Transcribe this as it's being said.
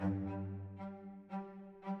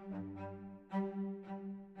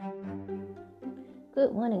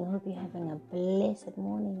Good morning. I hope you're having a blessed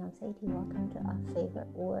morning. I'm Sadie. Welcome to our favorite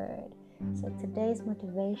word. So today's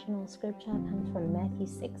motivational scripture comes from Matthew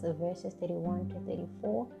 6, verses 31 to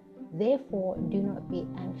 34. Therefore, do not be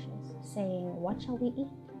anxious, saying, what shall we eat?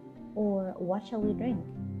 Or what shall we drink?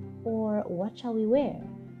 Or what shall we wear?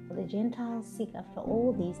 For the Gentiles seek after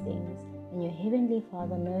all these things, and your heavenly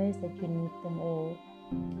Father knows that you need them all.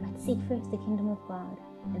 But seek first the kingdom of God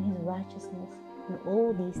and his righteousness, and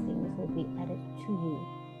all these things will be added to you.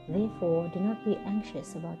 Therefore, do not be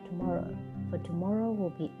anxious about tomorrow, for tomorrow will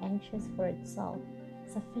be anxious for itself.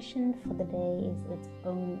 Sufficient for the day is its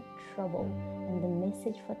own trouble. And the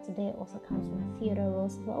message for today also comes from Theodore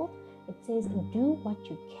Roosevelt. It says, do what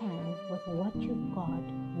you can with what you've got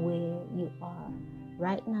where you are.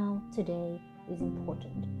 Right now, today is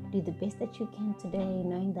important. Do the best that you can today,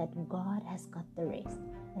 knowing that God has got the rest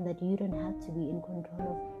and that you don't have to be in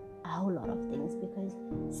control of a whole lot of things,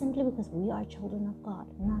 because we are children of God,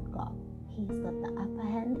 not God. He's got the upper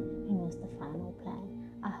hand. He knows the final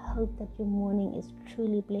plan. I hope that your morning is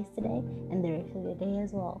truly blessed today and the rest of your day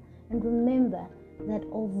as well. And remember that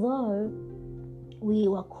although we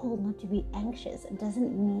were called not to be anxious, it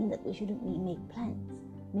doesn't mean that we shouldn't make plans.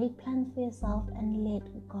 Make plans for yourself and let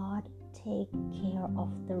God take care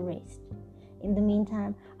of the rest. In the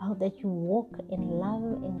meantime, I hope that you walk in love,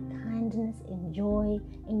 in kindness, in joy,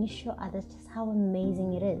 and you show others just how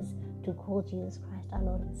amazing it is to call Jesus Christ our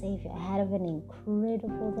Lord and Savior. Have an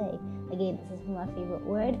incredible day. Again, this is my favorite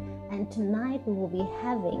word, and tonight we will be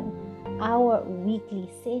having our weekly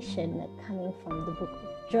session coming from the book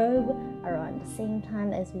of Job around the same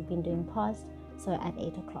time as we've been doing past. So at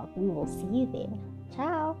 8 o'clock, we will see you then.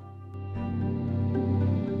 Ciao.